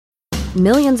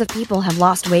Millions of people have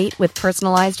lost weight with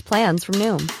personalized plans from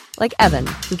Noom. Like Evan,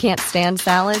 who can't stand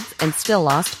salads and still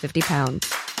lost 50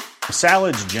 pounds.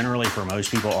 Salads generally for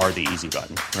most people are the easy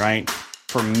button, right?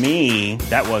 For me,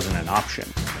 that wasn't an option.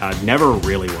 I never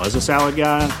really was a salad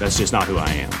guy. That's just not who I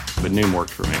am. But Noom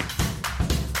worked for me.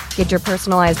 Get your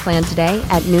personalized plan today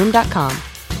at Noom.com.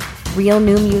 Real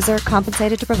Noom user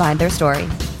compensated to provide their story.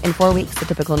 In 4 weeks, the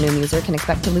typical Noom user can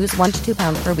expect to lose 1 to 2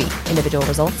 pounds per week. Individual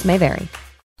results may vary.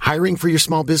 Hiring for your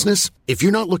small business? If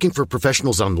you're not looking for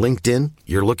professionals on LinkedIn,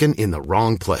 you're looking in the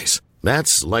wrong place.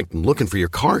 That's like looking for your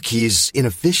car keys in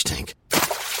a fish tank.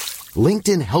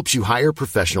 LinkedIn helps you hire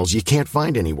professionals you can't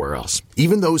find anywhere else,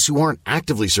 even those who aren't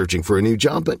actively searching for a new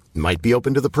job but might be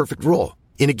open to the perfect role.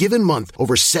 In a given month,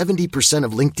 over 70%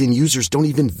 of LinkedIn users don't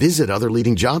even visit other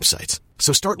leading job sites.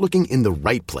 So start looking in the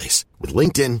right place. With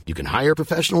LinkedIn, you can hire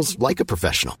professionals like a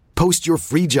professional. Post your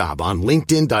free job on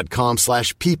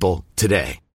linkedin.com/people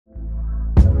today.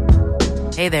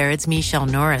 Hey there, it's Michelle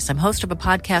Norris. I'm host of a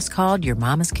podcast called Your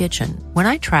Mama's Kitchen. When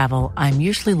I travel, I'm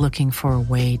usually looking for a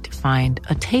way to find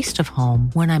a taste of home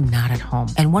when I'm not at home.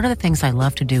 And one of the things I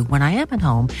love to do when I am at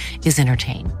home is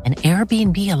entertain. And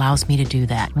Airbnb allows me to do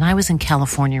that. When I was in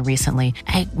California recently,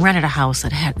 I rented a house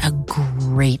that had a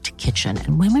great kitchen.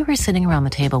 And when we were sitting around the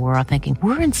table, we were all thinking,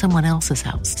 we're in someone else's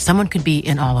house. Someone could be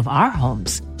in all of our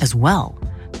homes as well.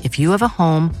 If you have a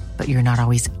home, but you're not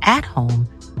always at home,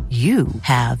 you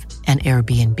have an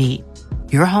Airbnb.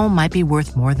 Your home might be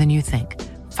worth more than you think.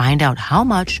 Find out how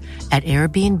much at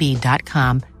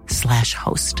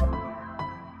airbnb.com/host.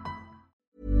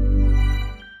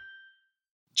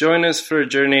 Join us for a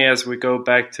journey as we go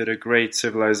back to the great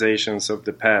civilizations of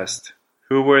the past.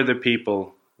 Who were the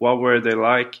people? What were they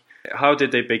like? How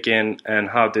did they begin and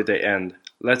how did they end?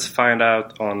 Let's find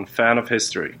out on Fan of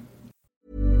History.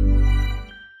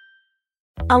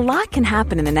 A lot can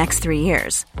happen in the next 3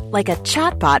 years. Like a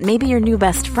chatbot may be your new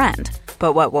best friend.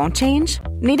 But what won't change?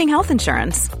 Needing health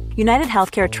insurance. United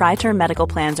Healthcare Tri-Term Medical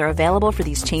Plans are available for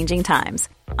these changing times.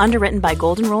 Underwritten by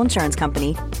Golden Rule Insurance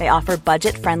Company, they offer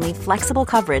budget-friendly, flexible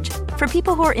coverage for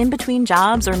people who are in between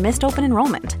jobs or missed open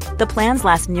enrollment. The plans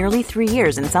last nearly 3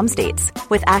 years in some states,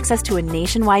 with access to a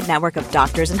nationwide network of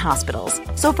doctors and hospitals.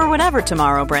 So for whatever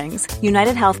tomorrow brings,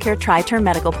 United Healthcare Tri-Term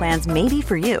Medical Plans may be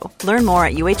for you. Learn more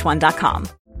at uh1.com.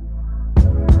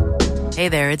 Hey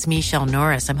there, it's Michelle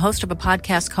Norris. I'm host of a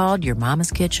podcast called Your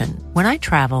Mama's Kitchen. When I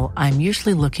travel, I'm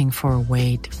usually looking for a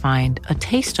way to find a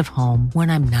taste of home when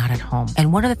I'm not at home.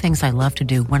 And one of the things I love to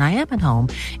do when I am at home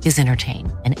is entertain.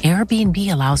 And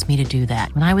Airbnb allows me to do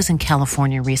that. When I was in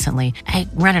California recently, I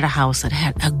rented a house that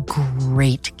had a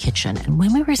great kitchen. And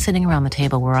when we were sitting around the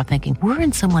table, we were all thinking, we're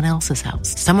in someone else's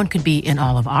house. Someone could be in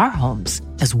all of our homes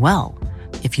as well.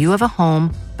 If you have a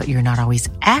home, but you're not always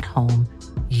at home,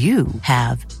 you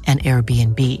have an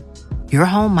Airbnb. Your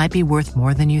home might be worth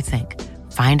more than you think.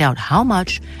 Find out how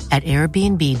much at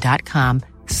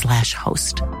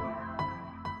airbnb.com/host.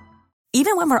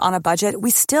 Even when we're on a budget,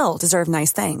 we still deserve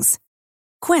nice things.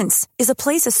 Quince is a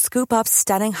place to scoop up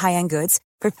stunning high-end goods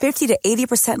for 50 to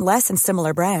 80% less than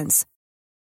similar brands.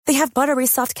 They have buttery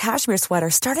soft cashmere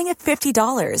sweaters starting at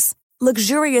 $50,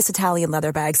 luxurious Italian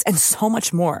leather bags, and so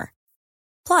much more.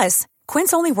 Plus,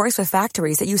 Quince only works with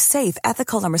factories that use safe,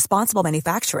 ethical, and responsible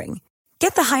manufacturing.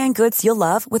 Get the high-end goods you'll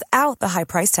love without the high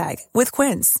price tag with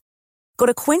Quince. Go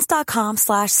to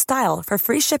quince.com/style for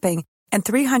free shipping and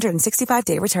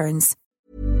 365-day returns.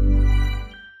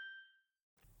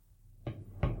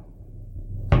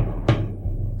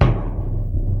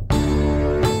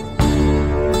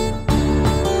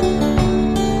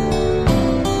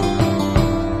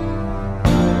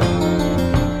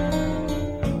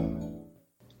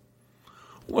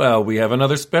 Well, we have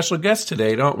another special guest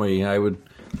today, don't we? I would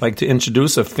like to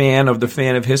introduce a fan of the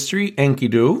Fan of History,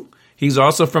 Enkidu. He's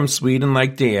also from Sweden,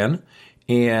 like Dan,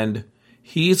 and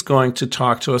he's going to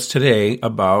talk to us today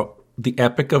about the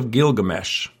Epic of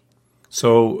Gilgamesh.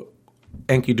 So,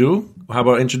 Enkidu, how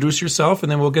about introduce yourself,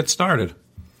 and then we'll get started.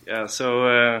 Yeah,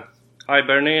 so hi,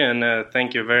 Bernie, and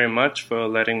thank you very much for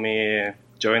letting me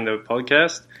join the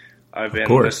podcast. I've been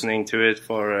listening to it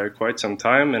for quite some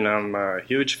time, and I'm a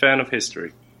huge fan of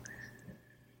history.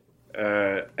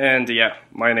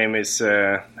 My name is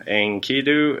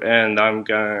Enkidu, and I'm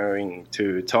going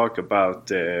to talk about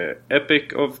the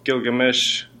Epic of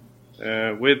Gilgamesh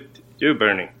with you,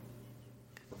 Bernie.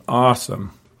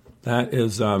 Awesome. That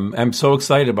is, I'm so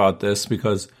excited about this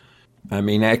because, I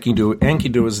mean,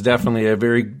 Enkidu is definitely a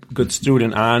very good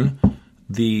student on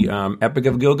the Epic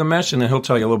of Gilgamesh, and then he'll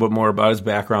tell you a little bit more about his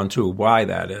background, too, why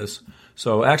that is.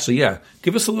 So actually, yeah,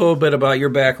 give us a little bit about your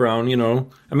background.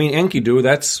 I mean, Enkidu,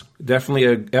 that's definitely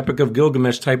a Epic of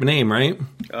Gilgamesh type of name, right?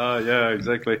 Yeah,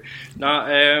 exactly. Now,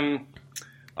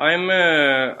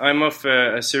 I'm of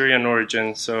Assyrian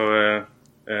origin, so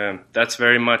that's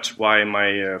very much why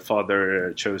my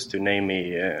father chose to name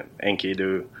me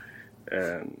Enkidu.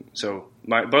 So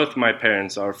both my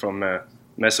parents are from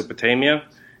Mesopotamia,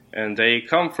 and they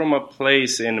come from a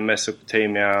place in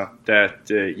Mesopotamia that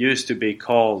used to be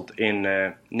called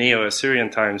in Neo-Assyrian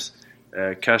times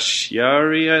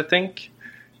Kashyari, I think.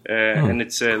 And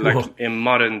it's cool. like in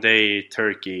modern-day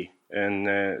Turkey.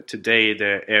 And today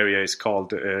the area is called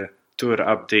Tur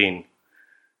Abdin.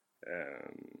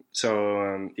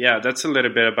 Yeah, that's a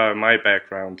little bit about my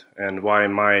background and why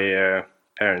my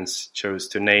parents chose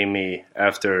to name me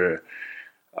after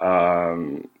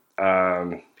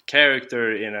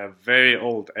character in a very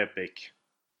old epic.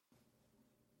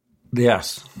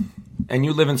 Yes. And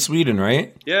you live in Sweden,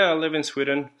 right? Yeah, I live in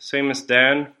Sweden. Same as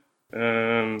Dan.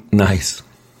 Nice.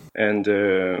 And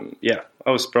yeah,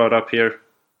 I was brought up here.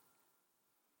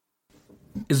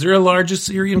 Is there a large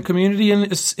Assyrian community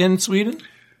in Sweden?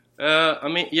 I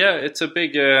mean, yeah, it's a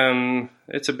big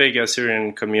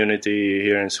Assyrian community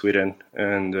here in Sweden,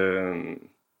 and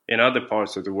in other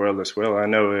parts of the world as well. I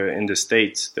know in the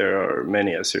States there are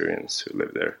many Assyrians who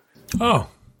live there. Oh,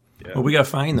 yeah. Well, we got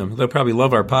to find them. They'll probably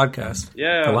love our podcast.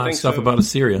 Yeah, a lot of stuff about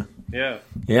Assyria.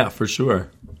 Yeah, for sure.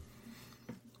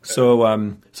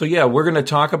 So yeah, we're going to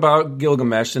talk about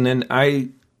Gilgamesh, and then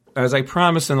as I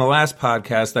promised in the last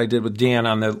podcast I did with Dan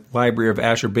on the Library of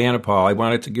Ashurbanipal, I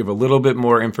wanted to give a little bit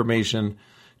more information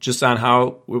just on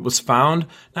how it was found.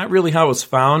 Not really how it was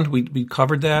found. We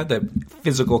covered that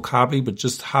physical copy, but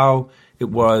just how it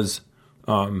was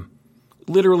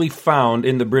literally found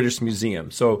in the British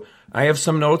Museum. So I have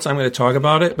some notes. I'm going to talk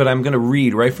about it, but I'm going to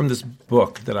read right from this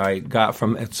book that I got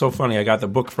from, it's so funny, I got the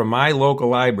book from my local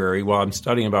library while I'm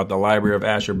studying about the Library of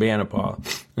Ashurbanipal.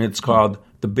 And it's called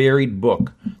The Buried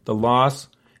Book, The Loss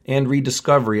and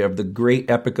Rediscovery of the Great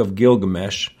Epic of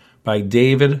Gilgamesh by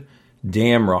David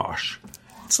Damrosch.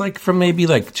 It's like from maybe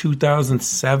like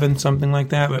 2007, something like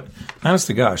that. But honest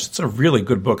to gosh, it's a really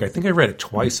good book. I think I read it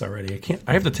twice already.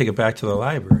 I have to take it back to the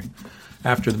library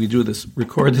after we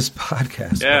record this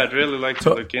podcast. Yeah, I'd really like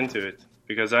to look into it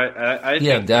because I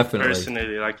think definitely.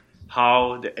 Personally, like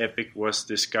how the epic was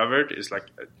discovered is like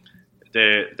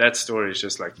that story is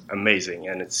just like amazing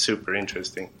and it's super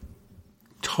interesting.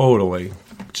 Totally,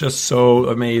 just so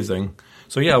amazing.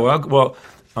 So yeah, well,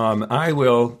 I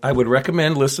would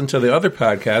recommend listen to the other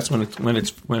podcast when it's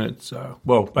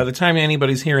by the time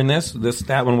anybody's hearing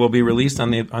that one will be released on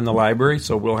the library,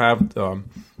 so we'll have the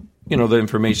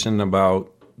information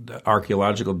about the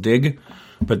archaeological dig.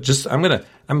 But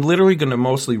I'm literally gonna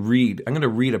mostly read. I'm gonna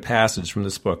read a passage from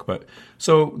this book. But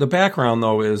so the background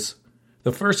though is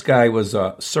the first guy was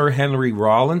Sir Henry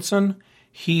Rawlinson.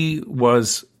 He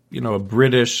was a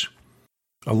British.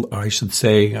 I should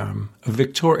say a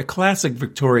classic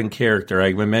Victorian character.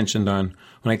 I mentioned when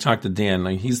I talked to Dan.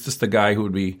 Like, he's just the guy who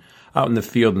would be out in the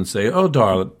field and say, "Oh,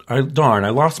 darn, I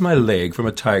lost my leg from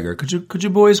a tiger. Could you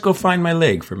boys go find my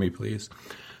leg for me, please?"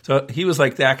 So he was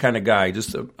like that kind of guy.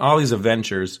 Just all these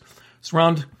adventures.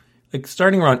 It's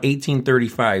starting around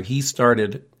 1835. He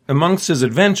started amongst his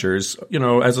adventures.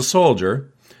 As a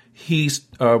soldier, he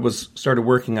started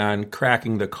working on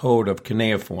cracking the code of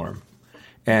cuneiform,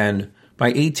 and by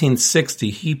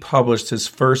 1860, he published his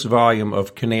first volume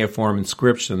of cuneiform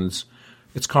inscriptions.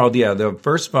 It's called, the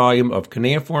first volume of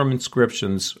cuneiform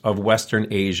inscriptions of Western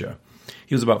Asia.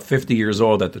 He was about 50 years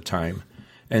old at the time.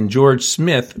 And George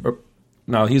Smith,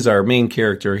 now he's our main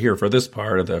character here for this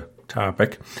part of the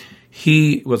topic,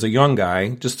 he was a young guy,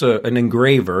 just an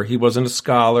engraver. He wasn't a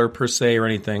scholar per se or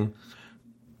anything,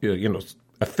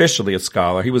 officially a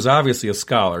scholar. He was obviously a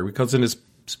scholar because in his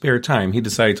spare time, he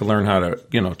decided to learn how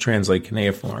to, translate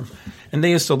cuneiform. And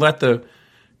they used to let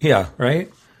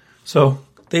So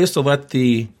they used to let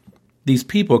these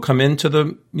people come into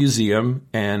the museum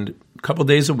and a couple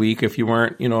days a week, if you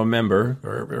weren't, a member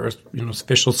or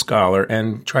official scholar,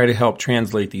 and try to help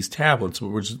translate these tablets,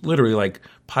 which is literally like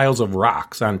piles of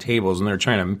rocks on tables, and they're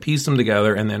trying to piece them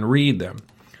together and then read them.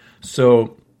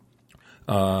 So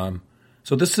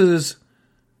this is.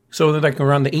 So like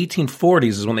around the 1840s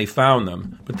is when they found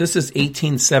them. But this is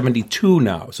 1872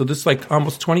 now. So this like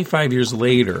almost 25 years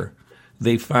later,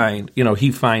 they find,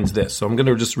 he finds this. So I'm going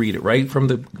to just read it right from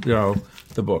the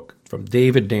book from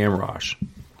David Damrosch.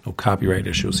 No copyright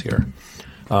issues here.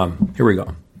 Here we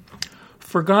go.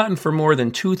 Forgotten for more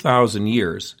than 2,000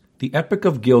 years, the Epic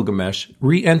of Gilgamesh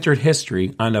re-entered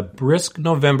history on a brisk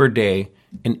November day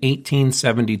in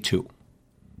 1872.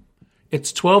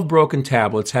 Its 12 broken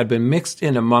tablets had been mixed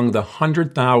in among the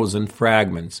 100,000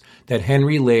 fragments that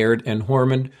Henry Layard and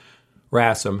Hormund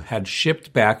Rassam had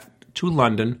shipped back to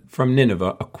London from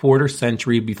Nineveh a quarter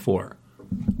century before.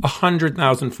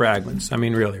 100,000 fragments. I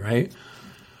mean, really, right?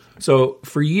 So,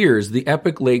 for years, the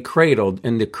epic lay cradled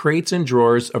in the crates and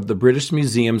drawers of the British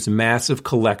Museum's massive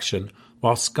collection,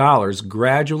 while scholars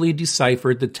gradually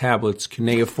deciphered the tablets'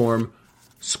 cuneiform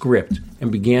script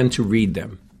and began to read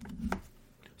them.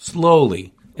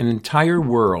 Slowly, an entire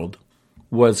world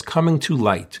was coming to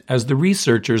light as the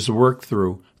researchers worked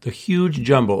through the huge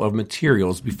jumble of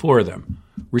materials before them: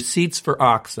 receipts for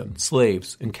oxen,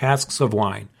 slaves, and casks of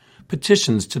wine,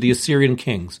 petitions to the Assyrian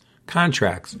kings,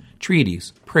 contracts,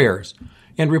 treaties, prayers,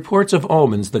 and reports of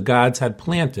omens the gods had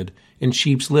planted in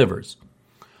sheep's livers.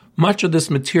 Much of this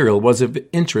material was of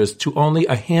interest to only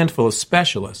a handful of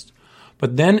specialists,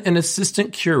 but then an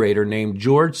assistant curator named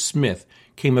George Smith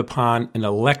came upon an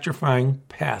electrifying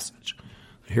passage.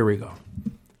 Here we go.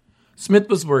 Smith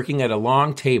was working at a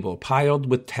long table piled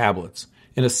with tablets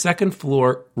in a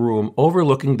second-floor room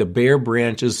overlooking the bare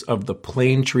branches of the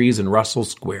plane trees in Russell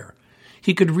Square.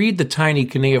 He could read the tiny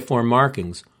cuneiform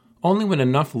markings only when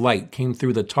enough light came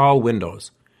through the tall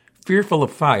windows. Fearful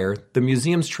of fire, the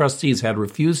museum's trustees had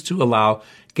refused to allow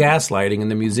gas lighting in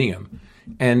the museum,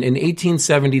 and in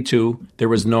 1872 there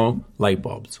was no light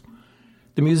bulbs.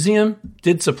 The museum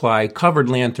did supply covered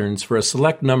lanterns for a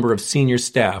select number of senior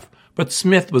staff, but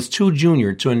Smith was too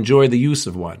junior to enjoy the use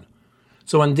of one.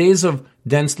 So on days of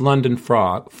dense London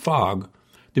fog,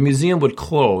 the museum would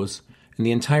close and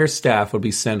the entire staff would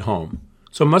be sent home.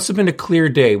 So it must have been a clear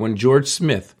day when George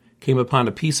Smith came upon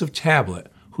a piece of tablet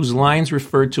whose lines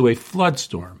referred to a flood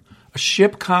storm, a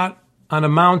ship caught on a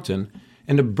mountain,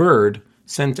 and a bird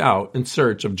sent out in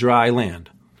search of dry land.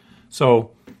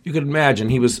 So you could imagine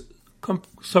he was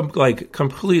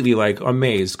completely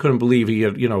amazed, couldn't believe he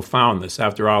had found this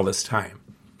after all this time.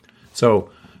 So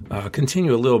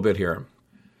continue a little bit here.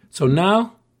 So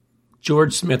now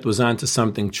George Smith was onto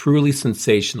something truly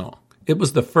sensational. It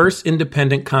was the first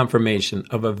independent confirmation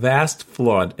of a vast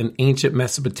flood in ancient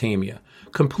Mesopotamia,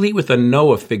 complete with a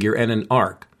Noah figure and an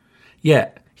ark.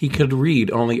 Yet he could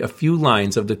read only a few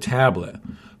lines of the tablet,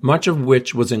 much of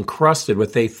which was encrusted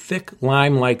with a thick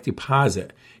lime-like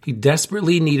deposit. He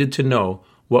desperately needed to know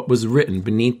what was written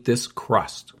beneath this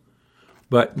crust.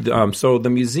 But so the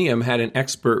museum had an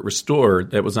expert restorer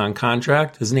that was on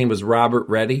contract. His name was Robert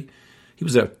Reddy. He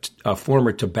was a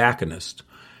former tobacconist,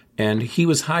 and he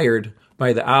was hired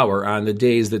by the hour on the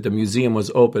days that the museum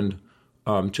was opened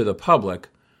to the public,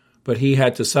 but he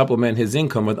had to supplement his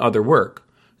income with other work.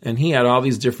 And he had all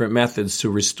these different methods to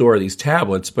restore these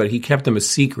tablets, but he kept them a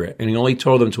secret, and he only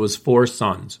told them to his 4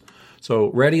 sons.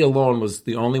 So Reddy alone was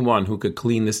the only one who could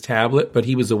clean this tablet, but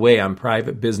he was away on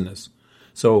private business.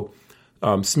 So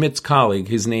Smith's colleague,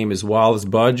 his name is Wallace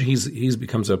Budge. He's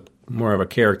becomes more of a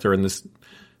character in this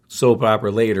soap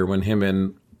opera later when him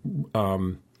and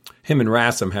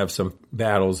Rassam have some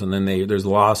battles, and then there's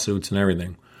lawsuits and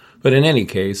everything. But in any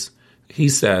case, he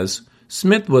says,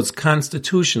 Smith was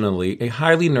constitutionally a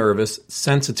highly nervous,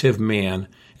 sensitive man,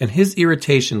 and his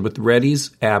irritation with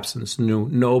Reddy's absence knew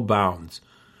no bounds.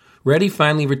 Reddy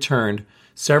finally returned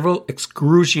several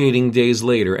excruciating days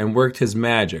later and worked his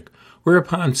magic,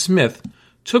 whereupon Smith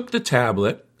took the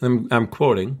tablet, I'm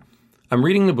quoting, I'm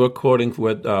reading the book quoting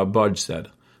what Budge said.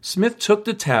 Smith took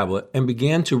the tablet and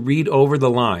began to read over the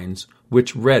lines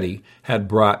which Reddy had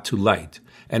brought to light.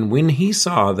 And when he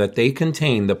saw that they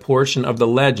contained the portion of the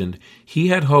legend he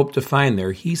had hoped to find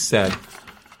there, he said,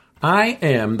 I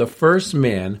am the first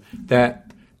man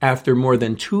that, after more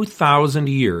than 2,000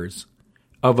 years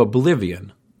of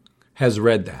oblivion, has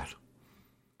read that.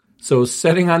 So he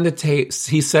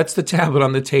sets the tablet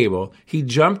on the table. He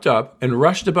jumped up and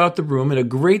rushed about the room in a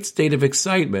great state of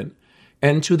excitement,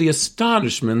 and to the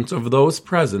astonishment of those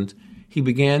present, he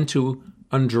began to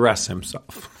undress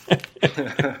himself.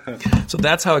 So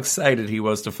that's how excited he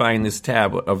was to find this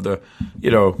tablet of the,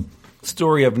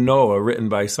 story of Noah written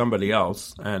by somebody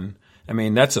else. And I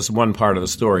mean, that's just one part of the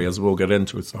story, as we'll get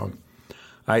into. So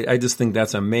I just think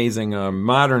that's amazing,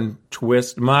 modern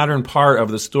twist, modern part of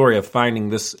the story of finding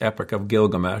this epic of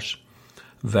Gilgamesh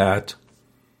that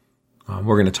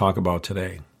we're going to talk about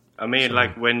today. I mean,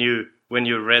 when you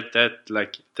read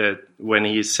that, when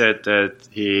he said that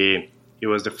he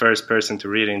was the first person to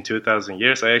read it in 2,000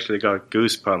 years, I actually got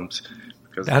goosebumps.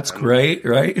 Because that's great,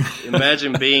 right?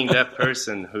 Imagine being that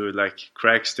person who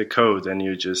cracks the code, and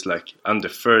you just I'm the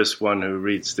first one who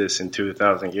reads this in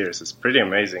 2,000 years. It's pretty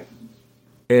amazing.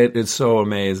 It's so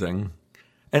amazing.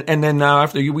 And then now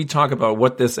after we talk about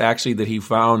what this actually that he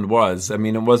found was, I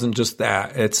mean, it wasn't just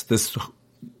that. It's this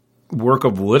work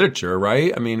of literature,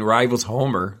 right? I mean, rivals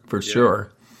Homer for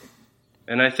sure.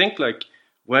 And I think like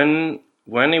when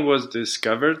it was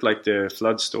discovered, like the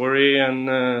flood story and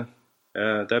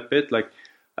that bit, like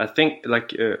I think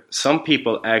like some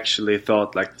people actually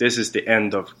thought like this is the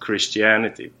end of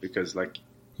Christianity, because like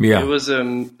it was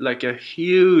like a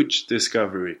huge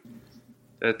discovery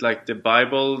that like the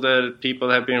Bible that people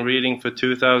have been reading for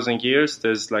 2,000 years,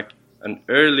 there's like an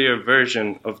earlier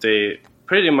version of the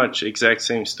pretty much exact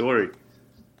same story.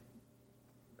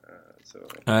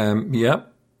 Yep.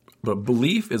 But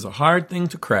belief is a hard thing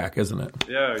to crack, isn't it?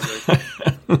 Yeah,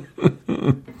 exactly.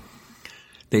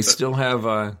 They still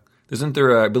have. Isn't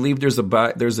there? I believe there's a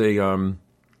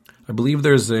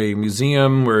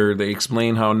museum where they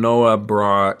explain how Noah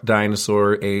brought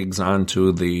dinosaur eggs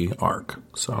onto the ark.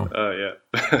 So. Yeah.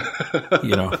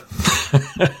 You know.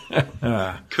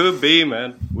 Could be,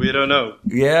 man. We don't know.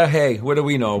 Yeah. Hey, what do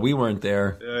we know? We weren't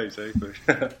there. Yeah, exactly.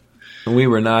 We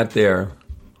were not there.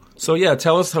 So yeah,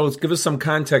 give us some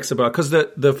context about, because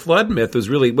the flood myth is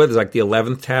really like the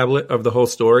 11th tablet of the whole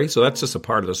story. So that's just a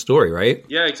part of the story, right?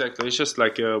 Yeah, exactly. It's just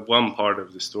like one part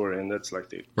of the story, and that's like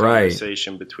the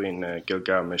conversation between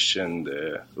Gilgamesh and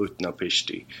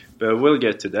Utnapishti. But we'll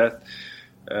get to that.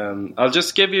 I'll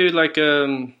just give you like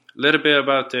a little bit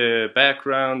about the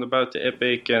background about the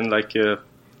epic, and like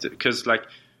because like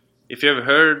if you've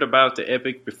heard about the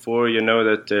epic before, you know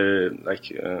that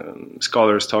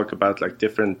scholars talk about like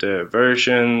different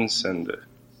versions, and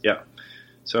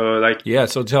so like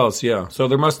so tell us so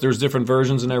there's different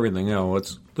versions and everything.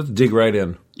 Let's dig right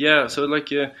in. So like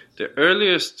the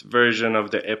earliest version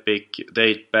of the epic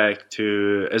date back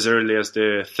to as early as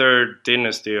the 3rd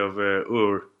dynasty of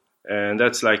Ur, and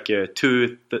that's like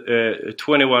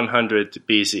 2100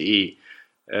 BCE.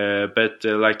 But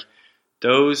like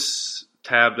those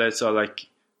tablets are like,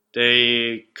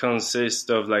 they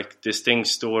consist of like distinct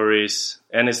stories,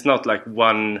 and it's not like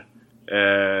one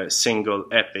single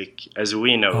epic as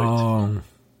we know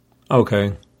it.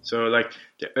 Okay. So like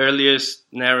the earliest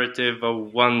narrative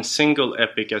of one single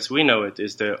epic as we know it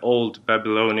is the old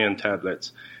Babylonian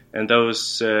tablets, and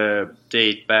those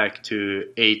date back to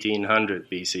 1800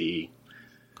 BCE.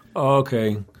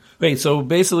 Okay. Wait, so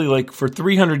basically like for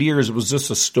 300 years it was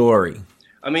just a story.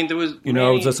 I mean, there was it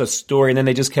was just a story, and then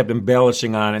they just kept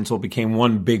embellishing on it until it became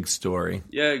one big story.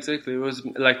 Yeah, exactly. It was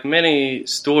like many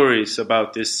stories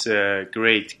about this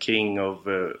great king of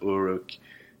Uruk,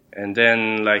 and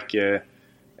then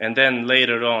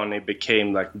later on it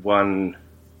became like one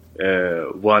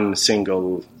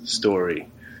single story.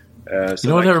 So you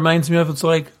know what that reminds me of? It's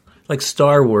like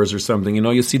Star Wars or something.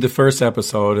 You see the first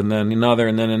episode, and then another,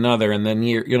 and then another, and then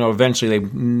eventually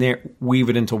they weave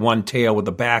it into one tale with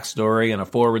a backstory and a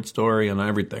forward story and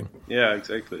everything. Yeah,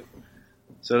 exactly.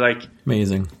 So like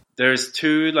amazing. There's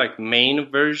 2 like main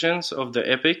versions of the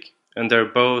epic, and they're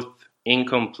both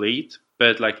incomplete,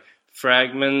 but like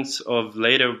fragments of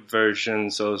later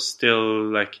versions are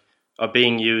still are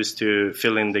being used to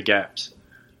fill in the gaps.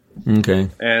 Okay.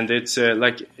 And it's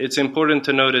it's important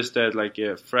to notice that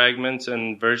fragments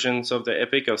and versions of the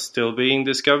epic are still being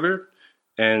discovered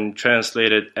and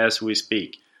translated as we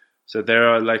speak. So there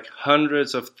are like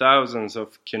hundreds of thousands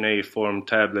of cuneiform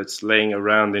tablets laying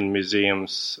around in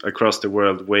museums across the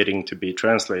world waiting to be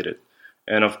translated.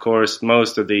 And of course,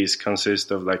 most of these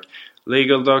consist of like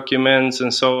legal documents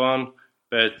and so on.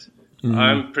 But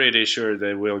I'm pretty sure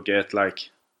they will get like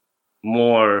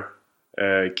more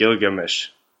Gilgamesh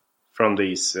from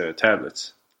these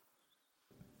tablets.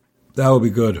 That would be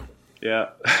good. Yeah.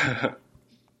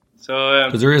 So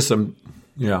because there is some,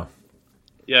 yeah,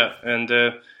 and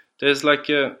there's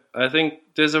I think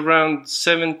there's around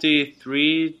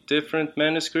 73 different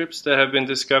manuscripts that have been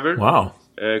discovered. Wow.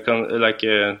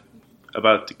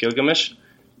 About Gilgamesh,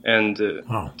 and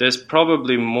there's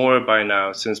probably more by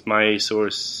now, since my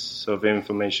source of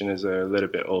information is a little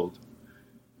bit old.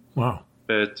 Wow.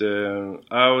 But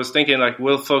I was thinking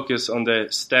we'll focus on the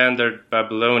standard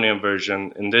Babylonian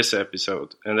version in this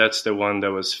episode, and that's the one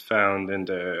that was found in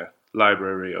the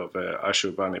library of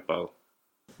Ashurbanipal.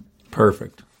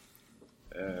 Perfect.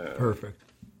 Perfect.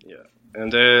 Yeah,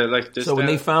 and so when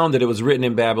they found it was written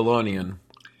in Babylonian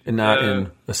and not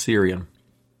in Assyrian.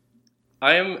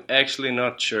 I am actually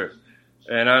not sure,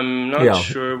 and I'm not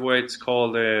sure why it's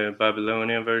called a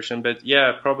Babylonian version, but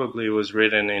probably it was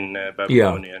written in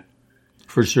Babylonian. Yeah.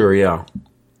 For sure, yeah.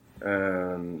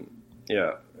 And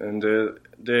the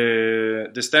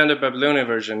standard Babylonian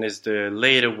version is the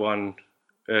later one.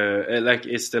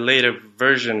 It's the later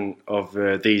version of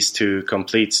these 2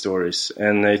 complete stories,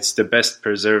 and it's the best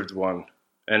preserved one.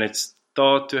 And it's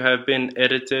thought to have been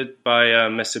edited by a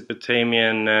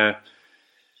Mesopotamian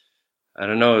I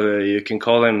don't know, you can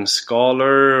call him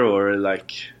scholar or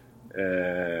like,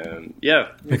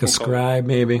 like a scribe,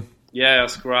 maybe. Yeah, a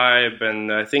scribe,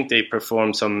 and I think they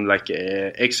perform some like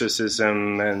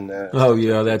exorcism and.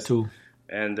 That too.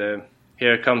 And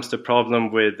here comes the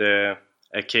problem with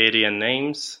Akkadian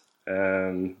names.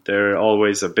 They're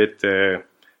always a bit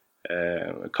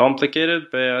complicated,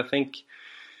 but I think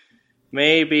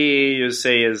maybe you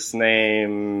say his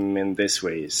name in this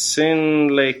way: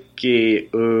 Sinleki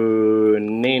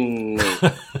Unini.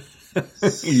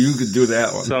 You could do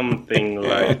that one. Something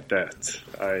like that,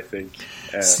 I think.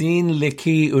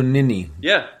 Sinleki Unini.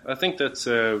 Yeah, I think that's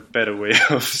a better way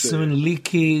of saying it.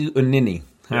 Sinleki Unini.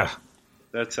 Yeah,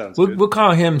 that sounds good. We'll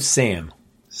call him Sam.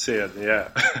 Sam, yeah.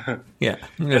 Yeah,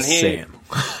 Sam.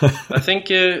 I think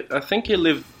he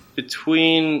lived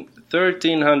between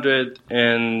 1300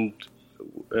 and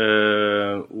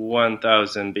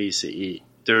 1000 BCE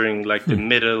during like the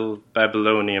Middle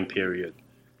Babylonian period.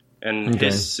 And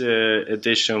his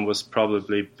edition was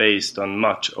probably based on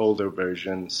much older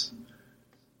versions.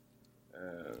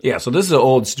 So this is an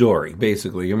old story,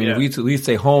 basically. I mean, we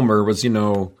say Homer was,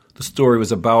 the story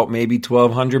was about maybe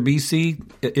 1200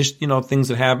 BC, things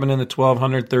that happened in the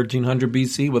 1200, 1300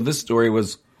 BC. Well, this story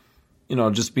was,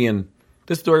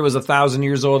 this story was 1,000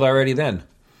 years old already then.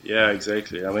 Yeah,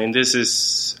 exactly. I mean, this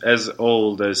is as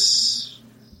old as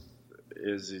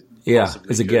it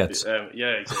as it gets.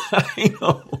 Yeah, exactly. I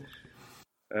know.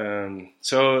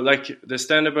 So, like, the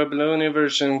Standard Babylonian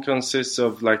version consists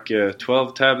of, like,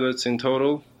 12 tablets in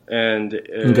total. And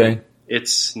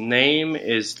its name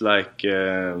is, like,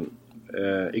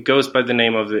 it goes by the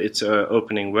name of its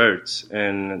opening words.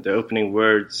 And the opening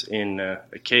words in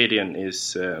Akkadian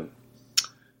is,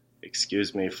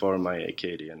 excuse me for my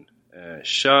Akkadian,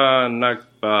 Sha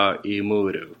Nakba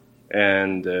Imuru.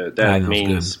 And that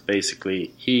means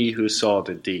basically, he who saw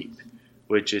the deep,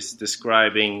 which is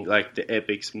describing like the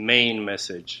epic's main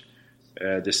message,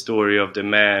 the story of the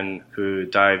man who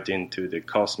dived into the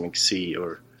cosmic sea,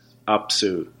 or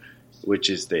Apsu, which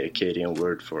is the Akkadian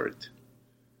word for it.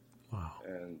 Wow.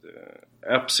 And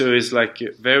Apsu is like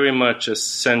very much a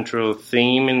central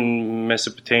theme in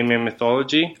Mesopotamian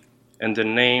mythology, and the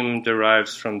name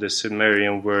derives from the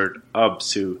Sumerian word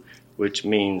Absu, which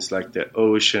means like the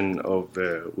ocean of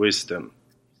wisdom.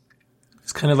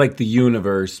 It's kind of like the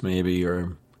universe, maybe,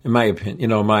 or in my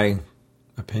opinion,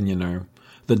 or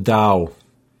the Tao.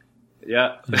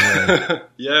 Yeah,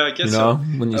 yeah, I guess so. I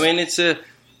mean, it's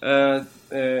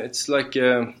like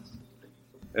the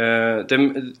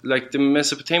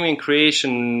Mesopotamian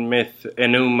creation myth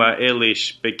Enuma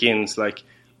Elish begins like,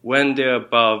 when the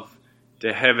above,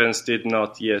 the heavens did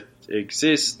not yet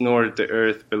exist, nor the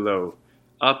earth below.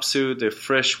 Apsu, the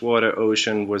freshwater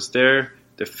ocean, was there,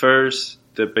 the first,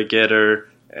 the begetter,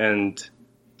 and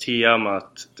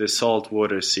Tiamat, the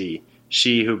saltwater sea,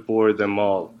 she who bore them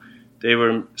all. They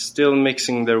were still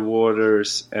mixing their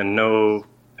waters, and no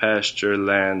pasture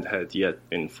land had yet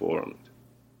been formed.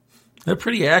 They're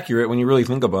pretty accurate when you really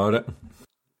think about it.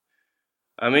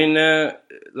 I mean,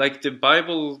 like the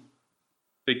Bible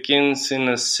begins in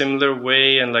a similar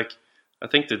way, and like I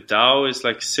think the Tao is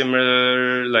like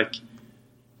similar, like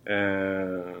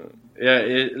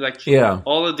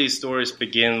all of these stories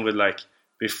begin with like,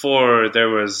 before there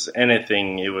was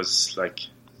anything, it was like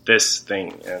this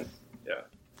thing, and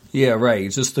yeah, right.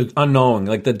 It's just the unknown.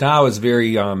 Like the Tao is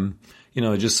very,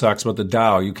 it just talks about the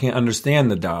Tao. You can't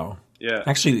understand the Tao. Yeah.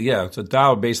 Actually, yeah. So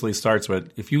Tao basically starts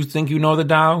with, if you think you know the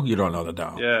Tao, you don't know the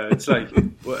Tao. Yeah, it's like,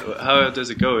 how does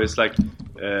it go? It's like,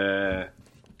 the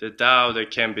Tao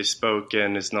that can be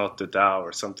spoken is not the Tao,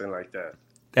 or something like that.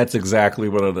 That's exactly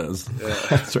what it is. Yeah.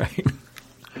 That's right.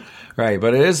 Right,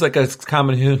 but it is like a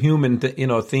common human,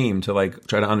 theme to like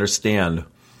try to understand.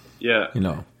 Yeah.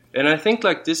 And I think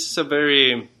like this is a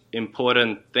very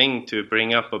important thing to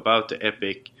bring up about the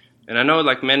epic. And I know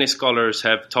like many scholars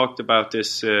have talked about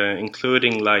this,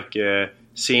 including like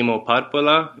Simo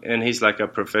Parpola, and he's like a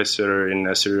professor in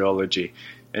Assyriology.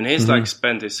 And he's like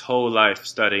spent his whole life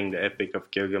studying the Epic of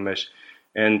Gilgamesh.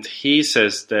 And he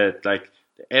says that like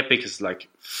the epic is like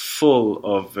full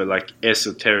of like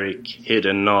esoteric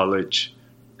hidden knowledge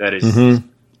that is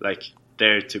like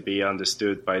there to be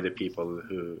understood by the people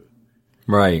who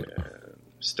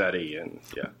study, and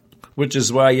which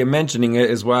is why you're mentioning it,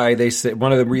 is why they say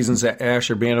one of the reasons that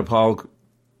Ashurbanipal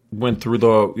went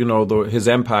through his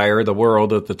empire, the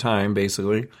world at the time,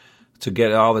 basically, to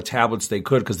get all the tablets they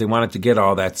could, because they wanted to get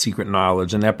all that secret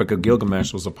knowledge, and Epic of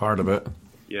Gilgamesh was a part of it,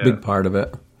 big part of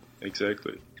it.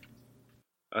 Exactly.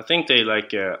 I think they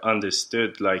like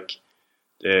understood like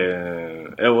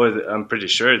I'm pretty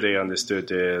sure they understood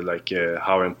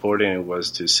how important it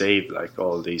was to save like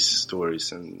all these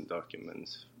stories and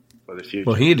documents for the future.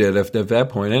 Well, he did at that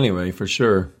point anyway, for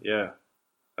sure. Yeah,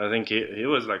 I think he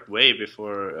was like way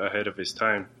ahead of his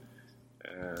time.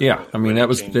 Yeah, I mean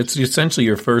it's essentially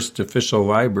your first official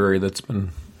library that's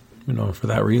been, for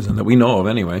that reason that we know of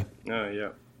anyway. Oh yeah,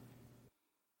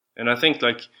 and I think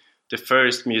like the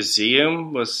first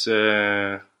museum was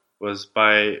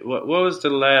by what was the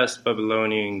last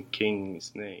Babylonian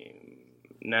king's name?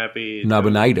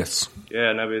 Nabonidus.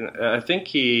 Yeah, I think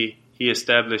he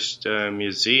established a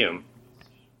museum.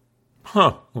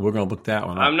 Huh. Well, we're gonna look that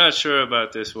one up. I'm not sure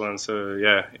about this one, so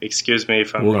yeah, excuse me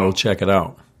if I'm wrong. We'll go check it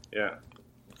out. Yeah.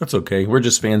 That's okay. We're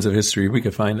just fans of history.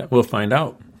 We'll find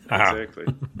out. Exactly.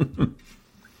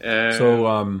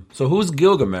 So who's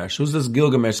Gilgamesh? Who's this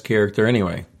Gilgamesh character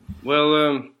anyway?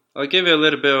 Well, I'll give you a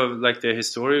little bit of like the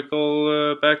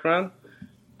historical background.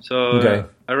 So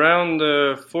around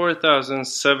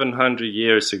 4,700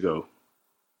 years ago,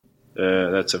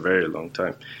 that's a very long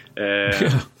time,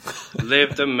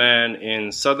 lived a man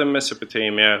in southern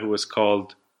Mesopotamia who was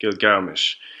called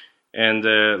Gilgamesh. And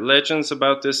legends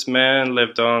about this man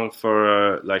lived on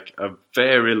for a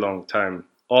very long time,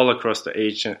 all across the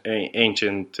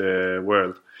ancient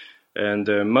world. And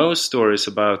most stories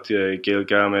about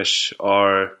Gilgamesh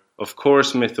are, of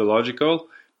course, mythological,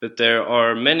 but there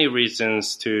are many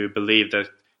reasons to believe that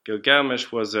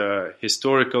Gilgamesh was a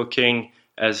historical king,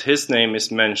 as his name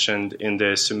is mentioned in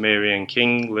the Sumerian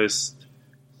king list,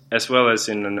 as well as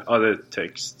in other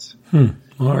texts.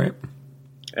 All right.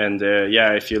 And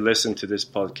if you listen to this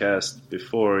podcast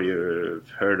before, you've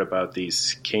heard about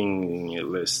these king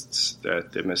lists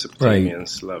that the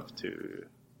Mesopotamians love to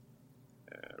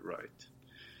write.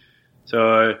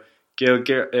 So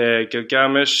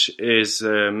Gilgamesh is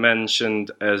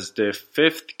mentioned as the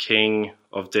fifth king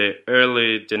of the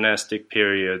early dynastic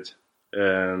period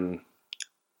in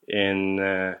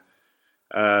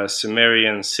a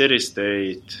Sumerian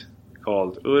city-state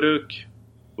called Uruk,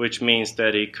 which means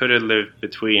that he could have lived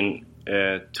between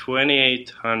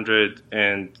 2800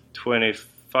 and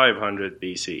 2500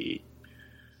 BCE.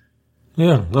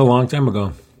 Yeah, a long time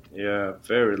ago. Yeah,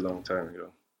 very long time ago.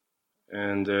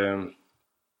 And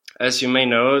as you may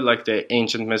know, like the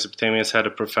ancient Mesopotamians had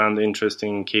a profound interest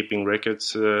in keeping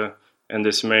records, and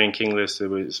the Sumerian king list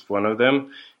was one of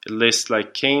them. It lists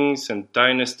like kings and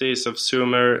dynasties of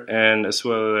Sumer, and as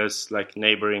well as like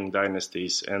neighboring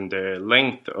dynasties and the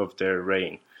length of their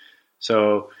reign.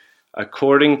 So,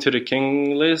 according to the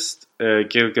king list,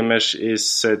 Gilgamesh is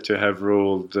said to have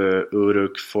ruled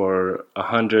Uruk for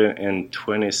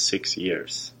 126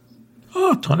 years. Oh,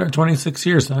 126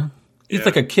 years, huh? He's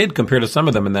like a kid compared to some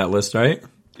of them in that list, right?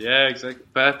 Yeah, exactly.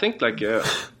 But I think I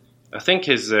think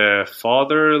his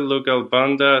father,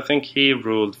 Lugalbanda, I think he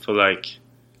ruled for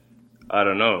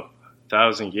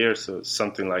 1,000 years or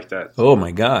something like that. Oh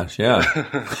my gosh, yeah.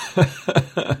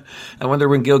 I wonder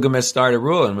when Gilgamesh started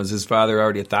ruling. Was his father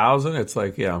already 1,000? It's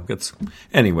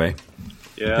anyway.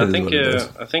 Yeah, I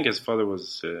think his father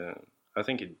was. I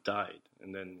think he died,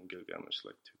 and then Gilgamesh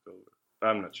took over. But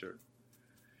I'm not sure.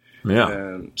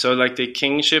 Yeah. So the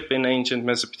kingship in ancient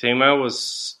Mesopotamia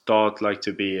was thought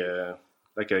to be a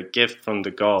gift from the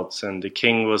gods, and the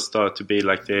king was thought to be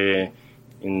the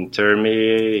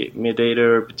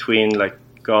intermediator between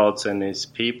gods and his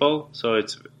people. So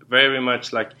it's very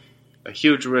much a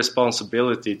huge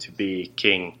responsibility to be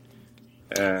king.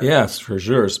 Yes, for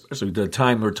sure, especially the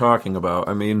time we're talking about.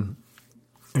 I mean,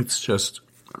 it's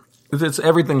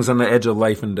everything's on the edge of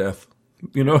life and death.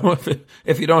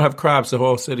 If you don't have crops, the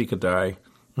whole city could die.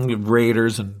 You have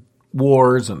raiders and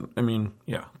wars, and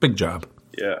big job.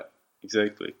 Yeah,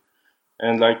 exactly.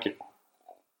 And the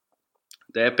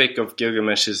Epic of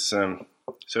Gilgamesh is so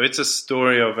it's a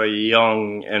story of a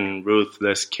young and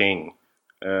ruthless king.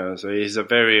 So he's a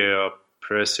very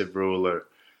oppressive ruler.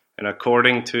 And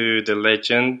according to the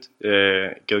legend,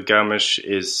 Gilgamesh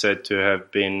is said to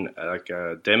have been a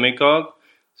demigod.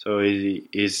 So he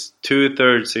is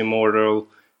 2/3 immortal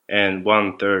and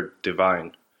 1/3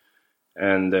 divine.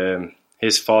 And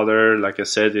his father, like I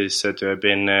said, is said to have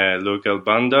been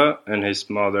Lugalbanda, and his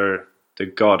mother, the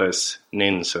goddess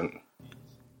Ninsun.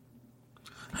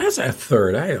 How's that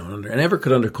third? I never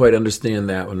could quite understand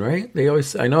that one, right?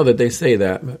 I know that they say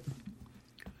that, but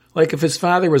if his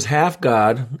father was half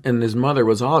god and his mother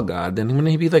was all god, then wouldn't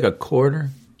he be a quarter?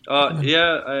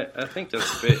 Yeah, I think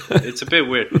it's a bit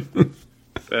weird.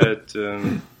 But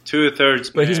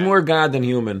 2/3. But he's more god than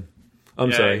human.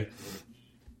 I'm sorry.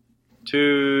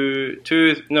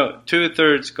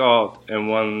 2/3 god and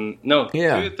one. No,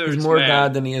 yeah, 2/3 he's more man.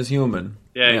 god than he is human.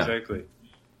 Yeah, exactly.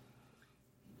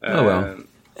 Oh, well.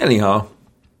 Anyhow.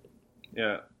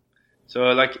 Yeah.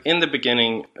 So, like, in the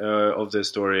beginning of the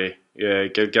story,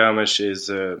 Gilgamesh is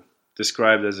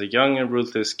described as a young and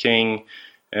ruthless king,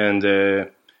 and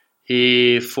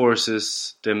he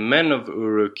forces the men of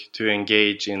Uruk to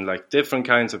engage in, like, different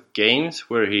kinds of games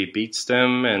where he beats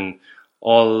them, and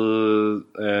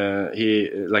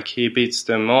he beats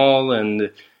them all,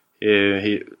 and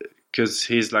because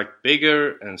he's, like,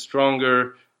 bigger and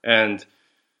stronger, and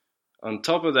on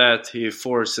top of that, he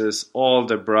forces all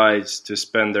the brides to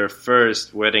spend their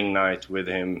first wedding night with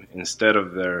him instead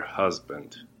of their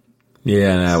husband.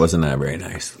 Yeah, that wasn't that very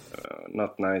nice.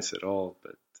 Not nice at all,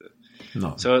 but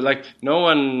no. So, like, no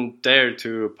one dared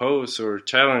to oppose or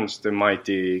challenge the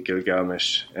mighty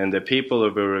Gilgamesh, and the people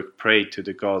of Uruk prayed to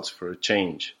the gods for a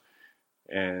change.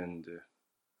 And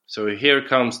so here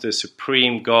comes the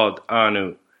supreme god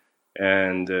Anu,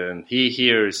 and he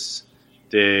hears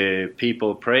the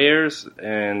people prayers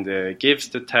and gives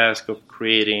the task of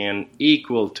creating an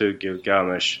equal to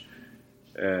Gilgamesh.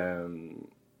 And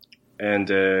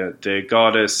the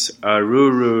goddess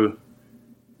Aruru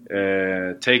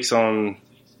takes on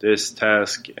this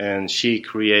task, and she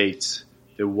creates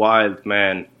the wild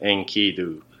man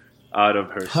Enkidu out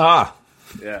of her. Ha!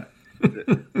 Yeah.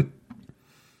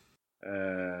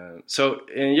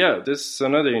 This is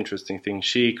another interesting thing.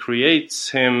 She creates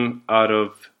him out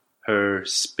of her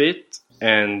spit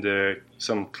and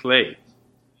some clay.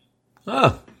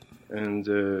 Ah. And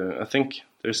I think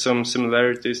there's some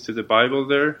similarities to the Bible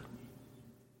there.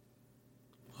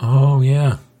 Oh,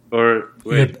 yeah. Or,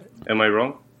 wait, am I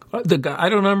wrong? I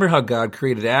don't remember how God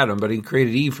created Adam, but he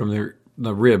created Eve from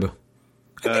the rib.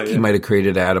 I think he might have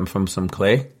created Adam from some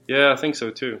clay. Yeah, I think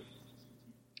so too.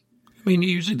 I mean,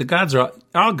 usually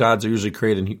all gods are usually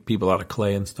creating people out of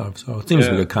clay and stuff, so it seems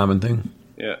like a common thing.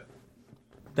 Yeah.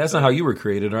 That's not how you were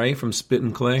created, right? From spit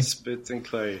and clay? Spit and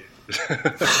clay.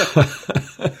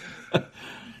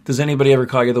 Does anybody ever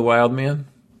call you the wild man?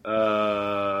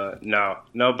 No.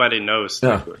 Nobody knows.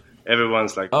 No.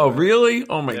 Everyone's like... Oh, really?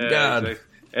 Oh, my God. Like,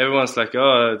 everyone's like,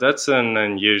 oh, that's an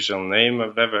unusual name.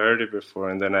 I've never heard it before.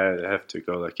 And then I have to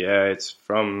go like, yeah, it's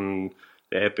from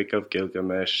the Epic of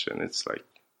Gilgamesh. And it's like,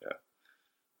 yeah.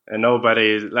 And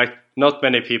nobody, like, not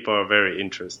many people are very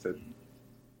interested.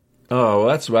 Oh, well,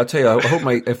 that's what I'll tell you. I hope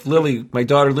my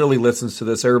daughter Lily listens to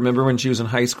this. I remember when she was in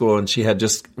high school and she had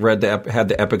just had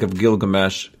the Epic of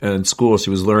Gilgamesh in school. She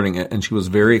was learning it and she was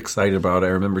very excited about it. I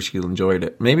remember she enjoyed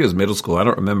it. Maybe it was middle school. I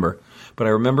don't remember, but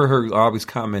I remember her always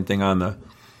commenting on the,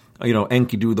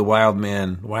 Enkidu, the wild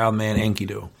man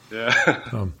Enkidu.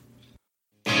 Yeah.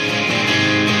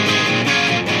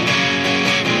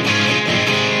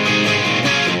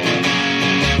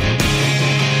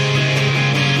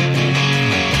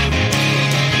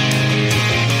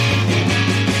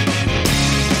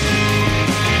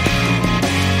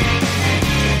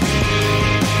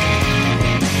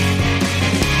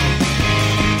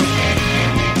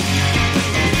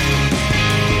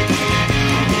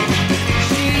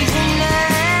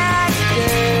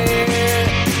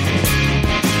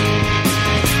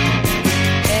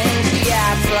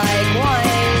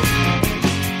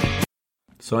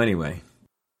 So anyway,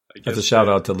 that's a shout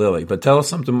out to Lily. But tell us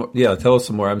something more. Yeah, tell us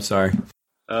some more. I'm sorry.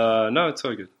 No, it's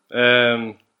all good.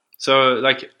 So,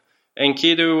 like,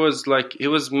 Enkidu was, like, he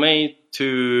was made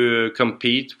to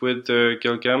compete with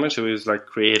Gilgamesh. He was, like,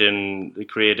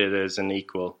 created as an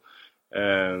equal.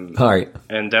 All right.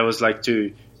 And that was, like,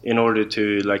 in order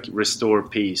to, like, restore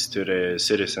peace to the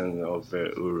citizens of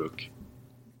Uruk.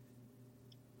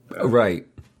 Right.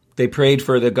 They prayed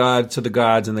to the gods, and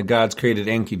the gods created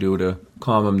Enkidu to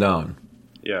calm them down.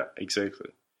 Yeah, exactly.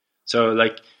 So,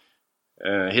 like,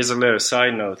 here's a little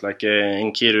side note. Like,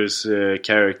 Enkidu's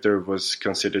character was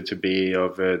considered to be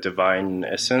of a divine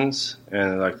essence,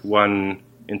 and like one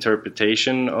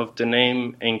interpretation of the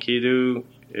name Enkidu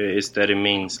is that it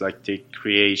means like the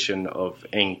creation of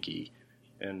Enki,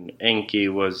 and Enki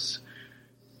was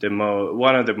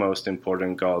one of the most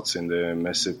important gods in the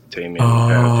Mesopotamian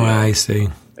pantheon. I see.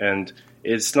 And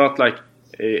it's not like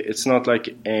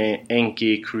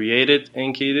Enki created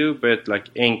Enkidu, but like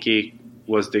Enki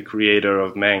was the creator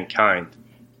of mankind.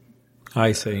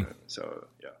 I see. So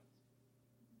yeah,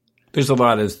 there's a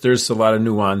lot of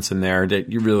nuance in there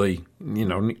that you really,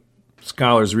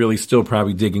 scholars really still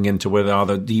probably digging into what all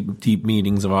the deep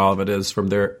meanings of all of it is from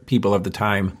their people of the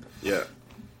time. Yeah,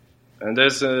 and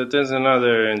there's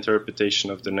another interpretation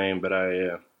of the name, but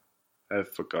I've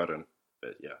forgotten.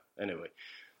 But yeah, anyway.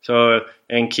 So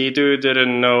Enkidu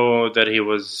didn't know that he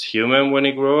was human when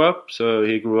he grew up. So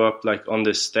he grew up like on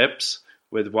the steppes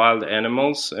with wild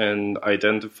animals and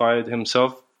identified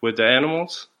himself with the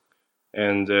animals.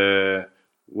 And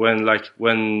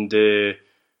when the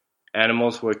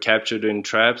animals were captured in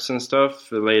traps and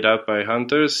stuff laid out by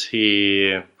hunters,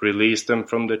 he released them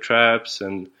from the traps,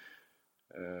 and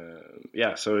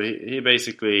so he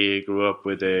basically grew up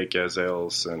with the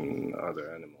gazelles and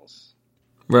other animals.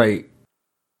 Right.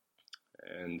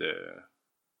 And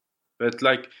but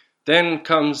like then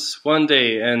comes one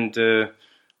day, and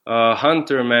a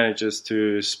hunter manages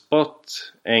to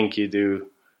spot Enkidu,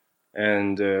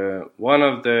 and one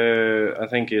of the, I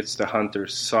think it's the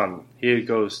hunter's son, he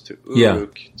goes to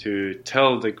Uruk to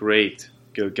tell the great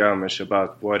Gilgamesh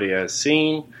about what he has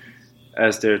seen,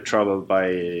 as they're troubled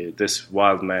by this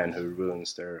wild man who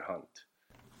ruins their hunt.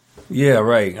 Yeah,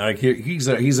 right. Like he's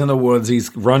in the woods. He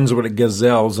runs with the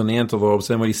gazelles and antelopes,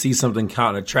 and when he sees something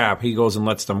caught in a trap, he goes and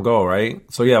lets them go. Right.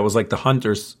 So yeah, it was like the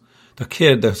hunter's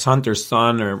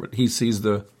son, or he sees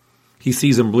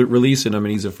him releasing him,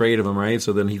 and he's afraid of him. Right.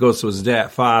 So then he goes to his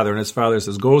father, and his father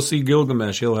says, "Go see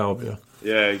Gilgamesh. He'll help you."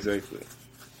 Yeah, exactly.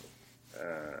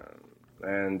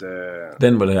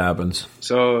 Then what happens?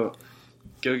 So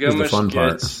Gilgamesh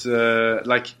gets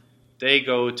they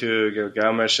go to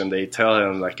Gilgamesh and they tell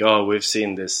him like, "Oh, we've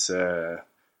seen this man,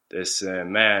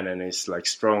 and he's like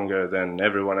stronger than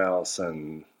everyone else,"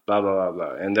 and blah blah blah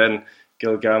blah. And then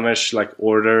Gilgamesh like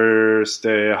orders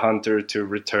the hunter to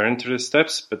return to the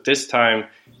steppes, but this time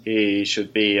he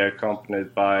should be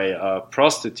accompanied by a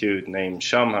prostitute named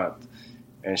Shamhat,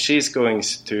 and she's going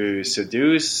to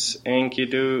seduce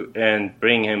Enkidu and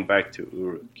bring him back to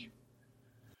Uruk.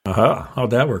 How'd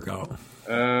that work out?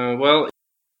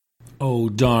 Oh,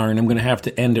 darn. I'm going to have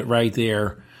to end it right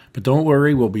there. But don't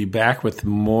worry, we'll be back with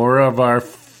more of our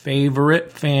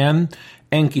favorite fan,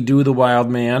 Enkidu the Wild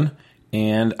Man,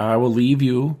 and I will leave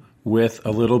you with a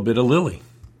little bit of Lily.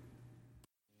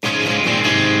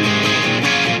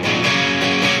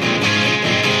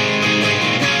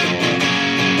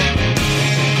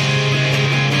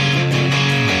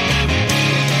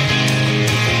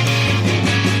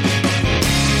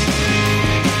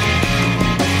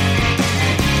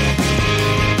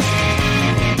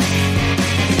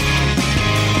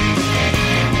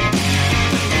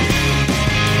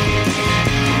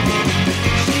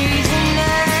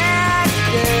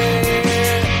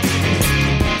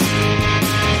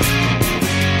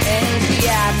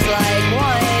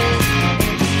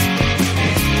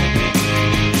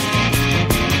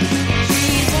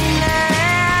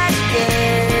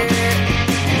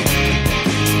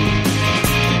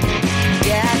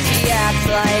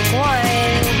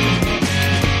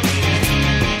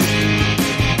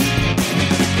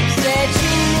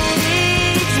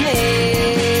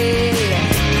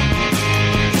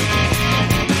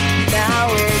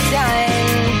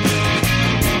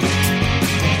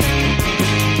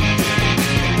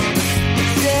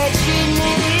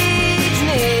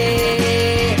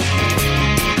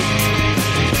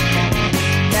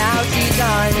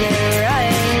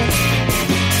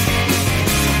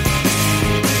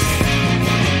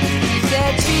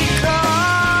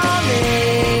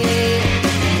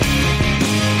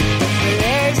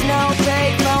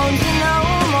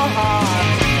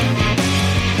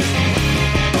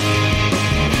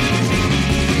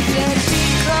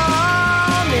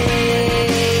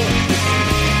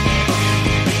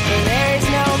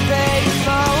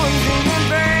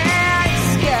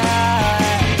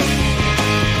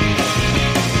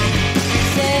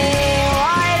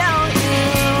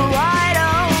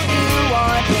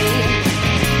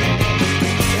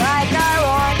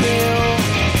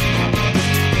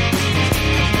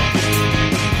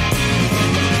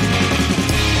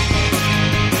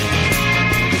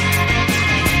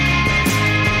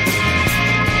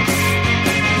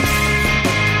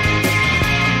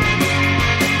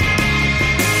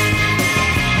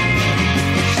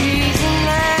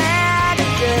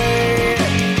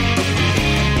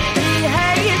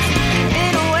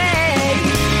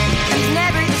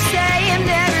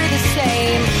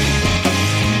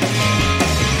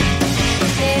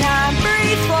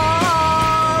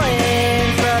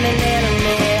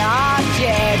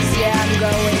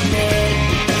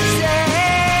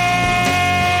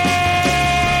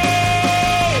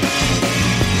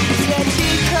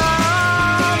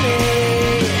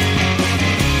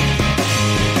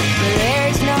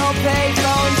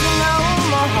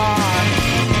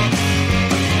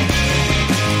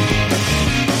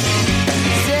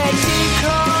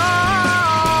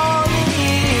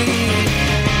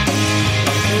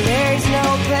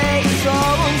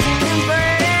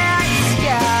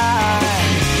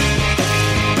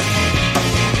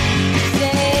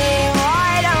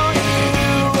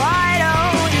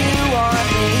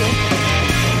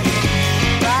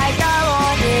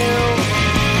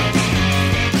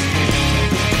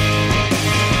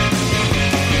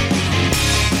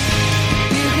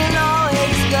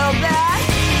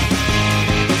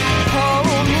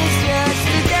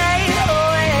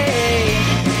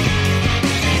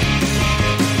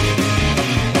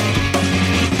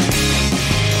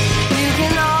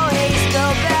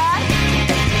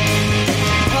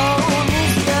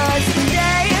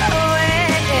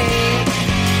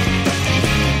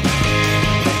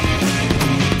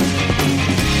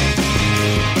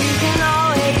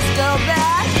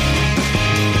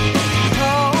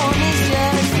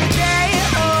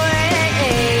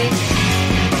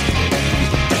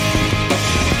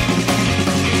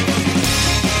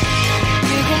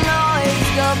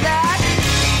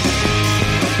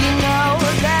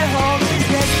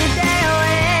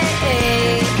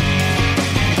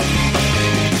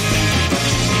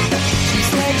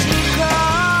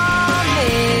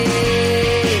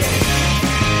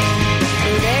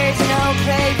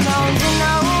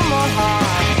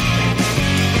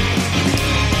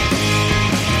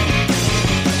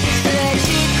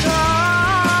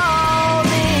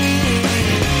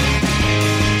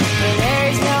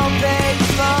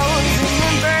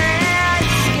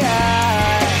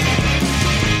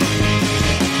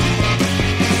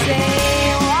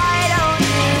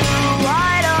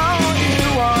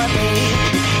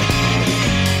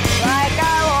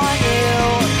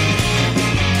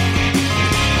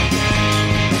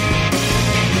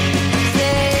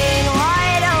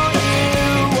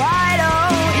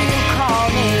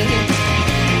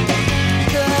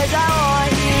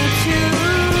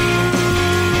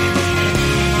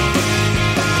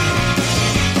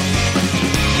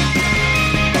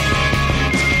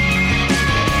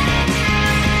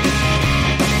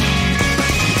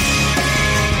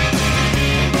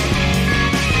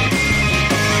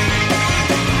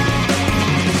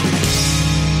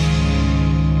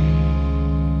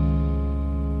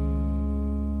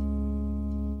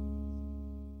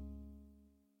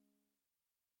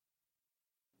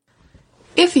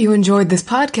 If you enjoyed this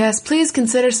podcast, please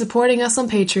consider supporting us on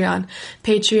Patreon.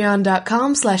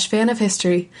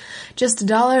 Patreon.com/fanofhistory. Just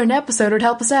 $1 an episode would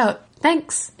help us out.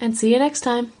 Thanks, and see you next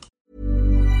time.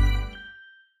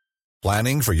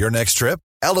 Planning for your next trip?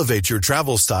 Elevate your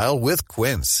travel style with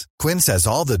Quince. Quince has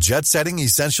all the jet-setting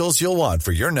essentials you'll want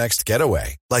for your next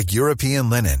getaway, like European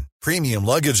linen, premium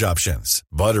luggage options,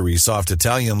 buttery soft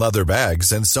Italian leather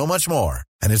bags, and so much more.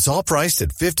 And it's all priced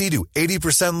at 50 to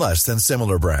 80% less than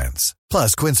similar brands.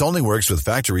 Plus, Quince only works with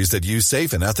factories that use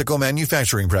safe and ethical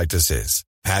manufacturing practices.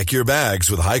 Pack your bags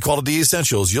with high-quality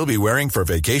essentials you'll be wearing for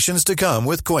vacations to come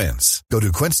with Quince. Go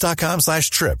to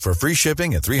quince.com/trip for free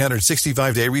shipping and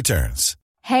 365-day returns.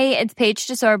 Hey, it's Paige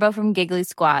DeSorbo from Giggly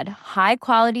Squad. High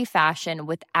quality fashion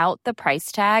without the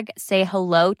price tag. Say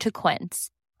hello to Quince.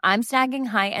 I'm snagging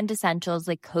high-end essentials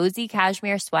like cozy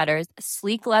cashmere sweaters,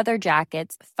 sleek leather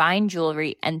jackets, fine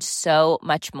jewelry, and so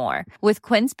much more. With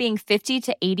Quince being 50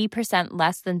 to 80%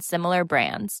 less than similar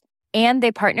brands. And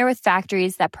they partner with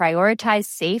factories that prioritize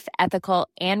safe, ethical,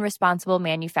 and responsible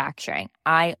manufacturing.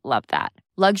 I love that.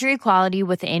 Luxury quality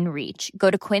within reach. Go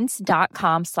to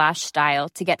quince.com/style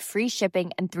to get free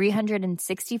shipping and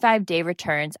 365-day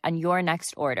returns on your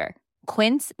next order.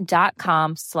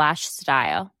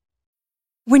 Quince.com/style.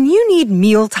 When you need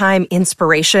mealtime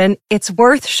inspiration, it's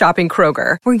worth shopping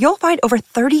Kroger, where you'll find over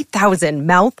 30,000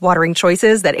 mouth-watering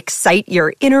choices that excite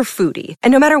your inner foodie.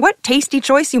 And no matter what tasty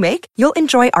choice you make, you'll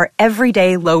enjoy our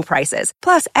everyday low prices,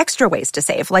 plus extra ways to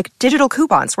save, like digital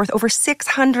coupons worth over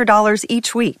 $600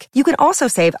 each week. You can also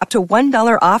save up to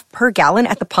 $1 off per gallon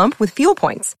at the pump with fuel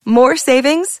points. More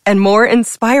savings and more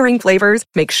inspiring flavors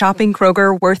make shopping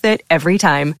Kroger worth it every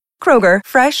time. Kroger,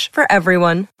 fresh for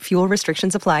everyone. Fuel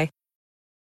restrictions apply.